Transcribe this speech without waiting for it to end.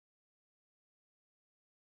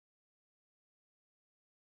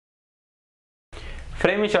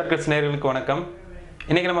ஃப்ரேமி shortcuts நேயர்களுக்கு வணக்கம்.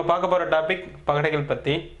 இன்னைக்கு நம்ம பார்க்க போற டாபிக் பகடைகள்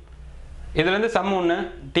பத்தி. இதுல இருந்து சம் ஒன்னு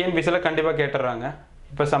டிஎன்பிசில கண்டிப்பா கேட்றாங்க.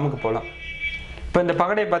 இப்போ சம்முக்கு போலாம். இப்போ இந்த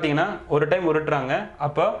பகடையை பாத்தீங்கன்னா ஒரு டைம் உருட்டுறாங்க.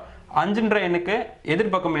 அப்போ 5ன்ற எண்ணுக்கு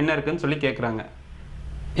எதிர்பக்கம் என்ன இருக்குன்னு சொல்லி கேக்குறாங்க.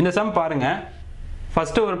 இந்த சம் பாருங்க.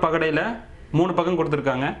 ஃபர்ஸ்ட் ஒரு பகடையில 3 பக்கம்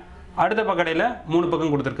கொடுத்திருக்காங்க. அடுத்த பகடையில 3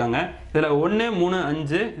 பக்கம் கொடுத்திருக்காங்க. இதுல 1 3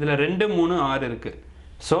 5, இதுல 2 3 6 இருக்கு.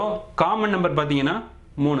 சோ காமன் நம்பர் பாத்தீங்கன்னா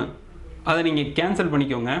 3. அதை நீங்க கேன்சல்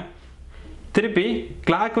பண்ணிக்கோங்க. திருப்பி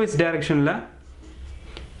கிளாக்வைஸ் டைரக்ஷன்ல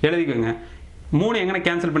எழுதிக்கோங்க. 3 எங்கன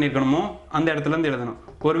கேன்சல் பண்ணிருக்கணுமோ அந்த இடத்துல இருந்து எழுதணும்.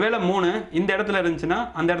 ஒருவேளை 3 இந்த இடத்துல இருந்துச்சுன்னா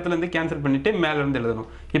அந்த இடத்துல இருந்து கேன்சல் பண்ணிட்டு மேல இருந்து எழுதணும்.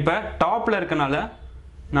 இப்போ டாப்ல இருக்கனால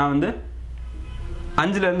நான் வந்து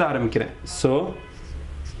 5ல இருந்து ஆரம்பிக்கிறேன். சோ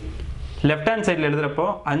லெஃப்ட் ஹேண்ட் சைடில் எழுதுறப்போ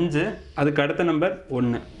 5, அதுக்கு அடுத்த நம்பர்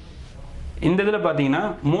 1. இந்த இதில் பார்த்தீங்கன்னா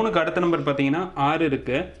 3க்கு அடுத்த நம்பர் பார்த்தீங்கன்னா 6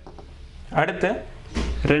 இருக்கு, அடுத்து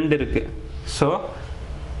 2 இருக்கு. ஸோ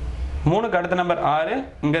 3க்கு அடுத்த நம்பர் 6,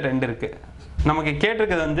 இங்கே 2 இருக்கு. நமக்கு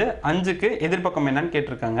கேட்டிருக்கிறது வந்து 5க்கு எதிர்பக்கம் என்னன்னு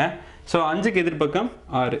கேட்டிருக்காங்க. ஸோ 5க்கு எதிர்பக்கம்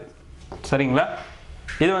 6. சரிங்களா?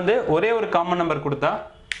 இது வந்து ஒரே ஒரு காமன் நம்பர் கொடுத்தா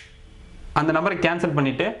அந்த நம்பரை கேன்சல்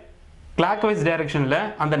பண்ணிட்டு கிளாக் வைஸ் டைரக்ஷனில்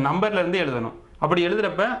அந்த நம்பர்ல இருந்து எழுதணும். அப்படி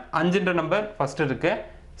எழுதுறப்ப 5ன்ற நம்பர் ஃபர்ஸ்ட் இருக்கு,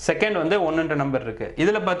 செகண்ட் வந்து 1ன்ற நம்பர் இருக்கு.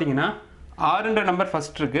 இதில் பார்த்தீங்கன்னா 6ன்ற நம்பர்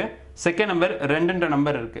ஃபர்ஸ்ட் இருக்கு, செகண்ட் நம்பர் 2ன்ற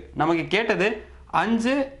நம்பர் இருக்கு. நமக்கு கேட்டது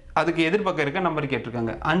 5 அதுக்கு எதிர்பக்கம் இருக்க நம்பர்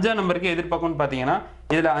கேட்டிருக்காங்க. 5ஆம் நம்பருக்கு எதிர்பக்கம்னு பார்த்தீங்கன்னா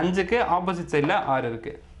இதில் 5க்கு ஆப்போசிட் சைடில் 6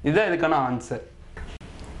 இருக்கு. இதுதான் இதுக்கான ஆன்சர்.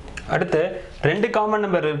 அடுத்து 2 காமன்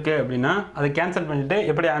நம்பர் இருக்கு அப்படின்னா அதை கேன்சல் பண்ணிட்டு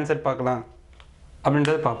எப்படி ஆன்சர் பார்க்கலாம்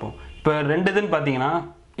அப்படின்றத பார்ப்போம். இப்போ 2 இதுன்னு பார்த்தீங்கன்னா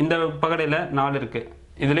இந்த பகடையில் 4 இருக்கு,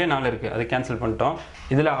 இதுலேயே 4 இருக்கு, அதை கேன்சல் பண்ணிட்டோம்.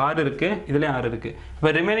 இதில் 6 இருக்கு, இதுலேயே 6 இருக்கு. இப்போ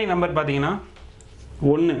ரிமைனிங் நம்பர் பார்த்தீங்கன்னா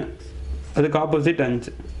 1, அதுக்கு ஆப்போசிட்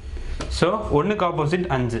 5. ஸோ 1க்கு ஆப்போசிட்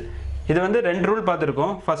 5. இது வந்து 2 ரூல்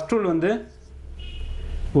பார்த்துருக்கோம். ஃபர்ஸ்ட் ரூல் வந்து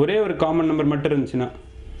ஒரே ஒரு காமன் நம்பர் மட்டும் இருந்துச்சுன்னா,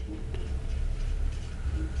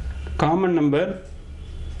 காமன் நம்பர்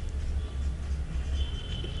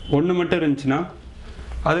 1 மட்டும் இருந்துச்சுன்னா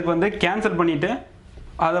அதுக்கு வந்து கேன்சல் பண்ணிட்டு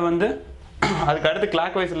அதை வந்து அதுக்கு அடுத்து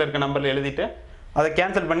கிளாக் வைஸில் இருக்க நம்பரில் எழுதிட்டு அதை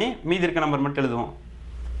கேன்சல் பண்ணி மீதி இருக்க நம்பர் மட்டும் எழுதுவோம்.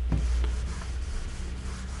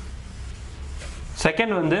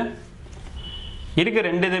 செகண்ட் வந்து இருக்க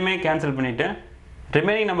 2 இதுமே கேன்சல் பண்ணிட்டு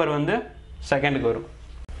ரிமைனிங் நம்பர் வந்து செகண்டுக்கு வரும்.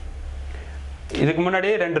 இதுக்கு முன்னாடி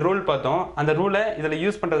 2 ரூல் பார்த்தோம். அந்த ரூலை இதில்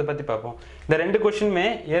யூஸ் பண்ணுறதை பற்றி பார்ப்போம். இந்த 2 கொஸ்டினுமே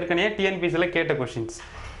ஏற்கனவே டிஎன்பிசியில் கேட்ட கொஸ்டின்ஸ்.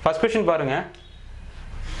 ஃபர்ஸ்ட் கொஸ்டின் பாருங்க.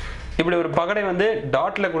 இப்படி ஒரு பகடை வந்து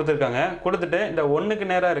டாட்ல கொடுத்துருக்காங்க. கொடுத்துட்டு இந்த 1க்கு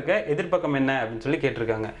நேராக இருக்க எதிர்பக்கம் என்ன அப்படின்னு சொல்லி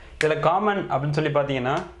கேட்டிருக்காங்க. இதில் காமன் அப்படின்னு சொல்லி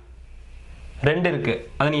பார்த்தீங்கன்னா 2 இருக்கு,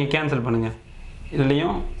 அதை நீங்கள் கேன்சல் பண்ணுங்க.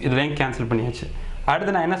 இதுலேயும் கேன்சல் பண்ணியாச்சு.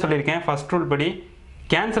 அடுத்து நான் என்ன சொல்லியிருக்கேன், ஃபர்ஸ்ட் ரூல் படி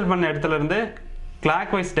கேன்சல் பண்ண இடத்துல இருந்து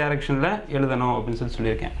கிளாக் வைஸ் டைரக்ஷனில் எழுதணும் அப்படின்னு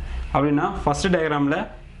சொல்லியிருக்கேன். அப்படின்னா ஃபர்ஸ்ட் டயக்ராமில்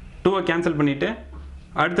 2 கேன்சல் பண்ணிவிட்டு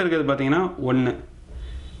அடுத்து இருக்கிறது பார்த்தீங்கன்னா 1,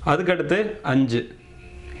 அதுக்கடுத்து 5.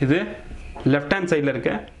 இது லெஃப்ட் ஹேண்ட் சைடில்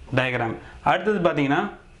இருக்க டயக்ராம். அடுத்தது பார்த்தீங்கன்னா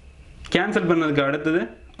கேன்சல் பண்ணதுக்கு அடுத்தது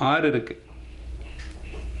 6 இருக்கு,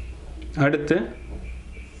 அடுத்து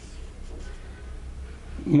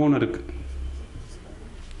 3 இருக்கு.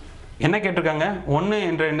 என்ன கேட்டிருக்காங்க, 1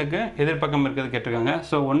 என்ற எண்ணுக்கு எதிர்பக்கம் இருக்கிறது கேட்டிருக்காங்க.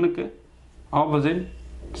 ஸோ 1க்கு ஆப்போசிட்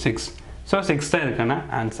 6. ஸோ 6 தான் இதுக்கான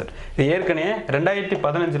ஆன்சர். இது ஏற்கனவே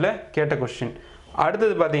 2015 கேட்ட கொஸ்டின்.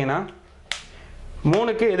 அடுத்தது பார்த்தீங்கன்னா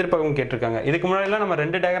 3க்கு எதிர்பக்கம் கேட்டிருக்காங்க. இதுக்கு முன்னாடிலாம் நம்ம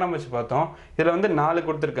 2 டயக்ராம் வச்சு பார்த்தோம். இதில் வந்து 4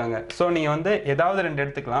 கொடுத்துருக்காங்க. ஸோ நீங்கள் வந்து ஏதாவது 2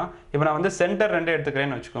 எடுத்துக்கலாம். இப்போ நான் வந்து சென்டர் 2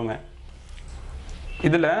 எடுத்துக்கிறேன்னு வச்சுக்கோங்க.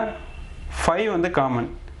 இதில் 5 வந்து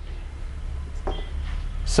காமன்.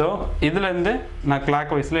 ஸோ இதுலேருந்து நான்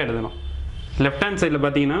கிளாக் வைஸில் எழுதணும். லெஃப்ட் ஹேண்ட் சைடில்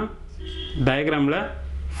பார்த்தீங்கன்னா டயக்ராமில்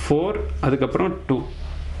 4, அதுக்கப்புறம் 2.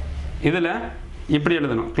 இதில் இப்படி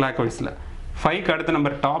எழுதணும் கிளாக் வைஸில். 5க்கு அடுத்த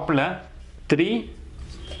நம்பர் டாப்பில் 3,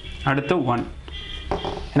 அடுத்து 1.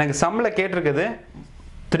 எனக்கு சம்மில் கேட்டிருக்குது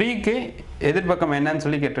 3க்கு எதிர்பக்கம் என்னன்னு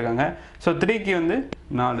சொல்லி கேட்டிருக்காங்க. ஸோ 3க்கு வந்து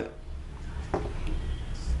 4.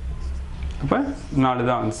 அப்போ 4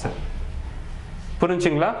 தான் ஆன்சர்.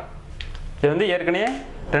 புரிஞ்சுங்களா? இது வந்து ஏற்கனவே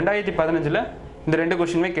 2015 இந்த 2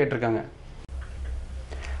 கொஸ்டினுமே கேட்டிருக்காங்க.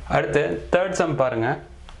 அடுத்து தேர்ட் சம் பாருங்க.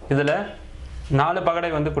 இதில் 4 பகடை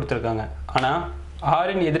வந்து கொடுத்துருக்காங்க. ஆனால்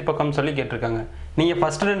 6ன் எதிர்பக்கம் சொல்லி கேட்டிருக்காங்க. நீங்கள்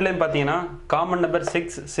ஃபர்ஸ்ட் 2லேயும் பார்த்தீங்கன்னா காமன் நம்பர்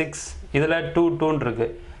 6 6, இதில் 2 2 இருக்கு.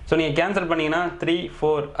 ஸோ நீங்கள் கேன்சல் பண்ணிங்கன்னா 3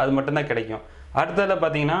 4 அது மட்டும்தான் கிடைக்கும். அடுத்ததில்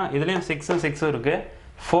பார்த்தீங்கன்னா இதுலேயும் 6 6 இருக்கு,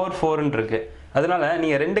 4 4 இருக்கு. அதனால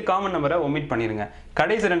நீங்கள் 2 காமன் நம்பரை ஒமிட் பண்ணிடுங்க.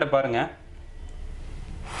 கடைசி 2 பாருங்க,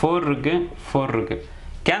 4 இருக்கு 4 இருக்கு.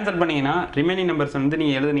 கேன்சல் பண்ணிங்கன்னா ரிமைனிங் நம்பர்ஸ் வந்து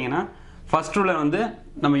நீங்கள் எழுதுனீங்கன்னா ஃபர்ஸ்ட் ரூலை வந்து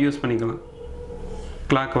நம்ம யூஸ் பண்ணிக்கலாம்.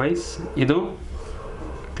 கிளாக் வைஸ், இதுவும்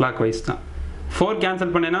கிளாக் வைஸ் தான். 4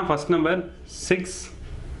 கேன்சல் பண்ணேன்னா ஃபர்ஸ்ட் நம்பர் 6,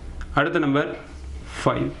 அடுத்த நம்பர்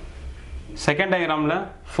 5. செகண்ட் டயக்ராமில்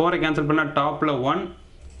 4 கேன்சல் பண்ணால் டாப்பில் 1,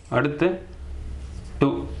 அடுத்து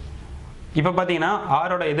 2. இப்போ பார்த்தீங்கன்னா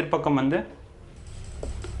ஆரோட எதிர்பக்கம் வந்து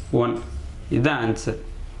 1. இதுதான் ஆன்சர்.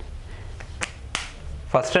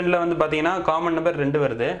 ஃபர்ஸ்ட் ரெண்டில் வந்து பார்த்தீங்கன்னா காமன் நம்பர் 2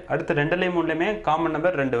 வருது, அடுத்து 2லேயும் 3லேயுமே காமன்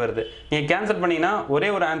நம்பர் 2 வருது. நீங்கள் கேன்சல் பண்ணிங்கன்னா ஒரே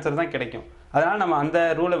ஒரு ஆன்சர் தான் கிடைக்கும். அதனால் நம்ம அந்த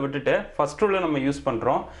ரூலை விட்டுட்டு ஃபர்ஸ்ட் ரூலை நம்ம யூஸ்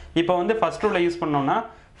பண்ணுறோம். இப்போ வந்து ஃபர்ஸ்ட் ரூலை யூஸ் பண்ணோம்னா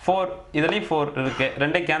 4, இதுலேயும் 4 இருக்குது,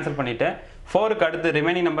 2ஐ கேன்சல் பண்ணிவிட்டு 4க்கு அடுத்து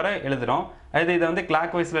ரிமைனிங் நம்பரை எழுதுகிறோம். அது இதை வந்து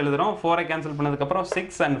கிளாக் வைஸில் எழுதுகிறோம். 4ஐ கேன்சல் பண்ணதுக்கப்புறம்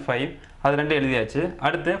 6 and 5 அது 2 எழுதியாச்சு.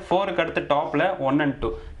 அடுத்து 4க்கு அடுத்து டாப்பில் 1 and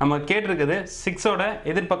 2. நம்ம கேட்டிருக்குது 6ஓட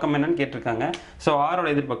எதிர்பக்கம் என்னன்னு கேட்டிருக்காங்க. ஸோ ஆரோட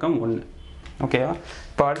எதிர்பக்கம் 1. ஓகேவா?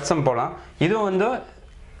 இப்போ அடுத்த சம் போகலாம். இதுவும் வந்து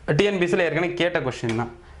டிஎன்பிசியில் ஏற்கனவே கேட்ட கொஸ்டின்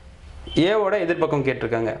தான். ஏவோட எதிர்பக்கம்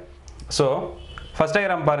கேட்டிருக்காங்க. ஸோ ஃபஸ்ட்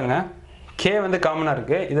டயக்ராம் பாருங்கள், கே வந்து காமனாக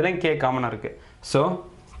இருக்குது, இதுலேயும் கே காமனாக இருக்குது. ஸோ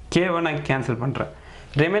கேவை நான் கேன்சல் பண்ணுறேன்.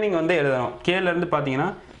 ரிமைனிங் வந்து எழுதணும். கேலேருந்து பார்த்தீங்கன்னா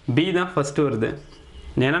பி தான் ஃபஸ்ட்டு வருது,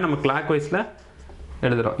 ஏன்னா நம்ம கிளாக் வைஸில்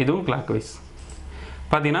எழுதுகிறோம். இதுவும் கிளாக் வைஸ்.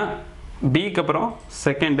 பார்த்தீங்கன்னா பிக்கு அப்புறம்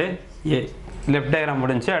செகண்டு ஏ, லெஃப்ட் டயக்ராம்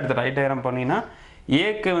முடிஞ்சு. அடுத்து ரைட் டயக்ராம் பண்ணிங்கன்னா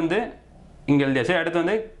ஏக்கு வந்து இங்கே எழுதியாச்சு. அடுத்து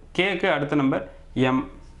வந்து கேக்கு அடுத்த நம்பர் எம்,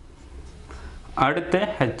 அடுத்து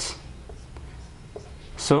ஹெச்.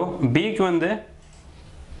 ஸோ பிக்கு வந்து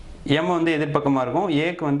எம் வந்து எதிர்பக்கமாக இருக்கும்,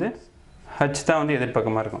 ஏக்கு வந்து ஹச் தான் வந்து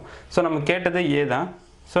எதிர்பக்கமாக இருக்கும். ஸோ நம்ம கேட்டது ஏ தான்,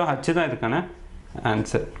 ஸோ ஹச் தான் இதுக்கான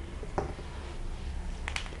ஆன்சர்.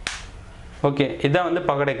 ஓகே, இதான் வந்து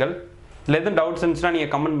பகடைகள். இல்லை எதுவும் டவுட்ஸ் இருந்துச்சுன்னா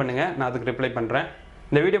நீங்கள் கமெண்ட் பண்ணுங்கள், நான் அதுக்கு ரிப்ளை பண்ணுறேன்.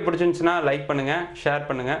 இந்த வீடியோ பிடிச்சிருந்துச்சுன்னா லைக் பண்ணுங்கள், ஷேர்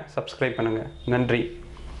பண்ணுங்கள், சப்ஸ்கிரைப் பண்ணுங்கள். நன்றி.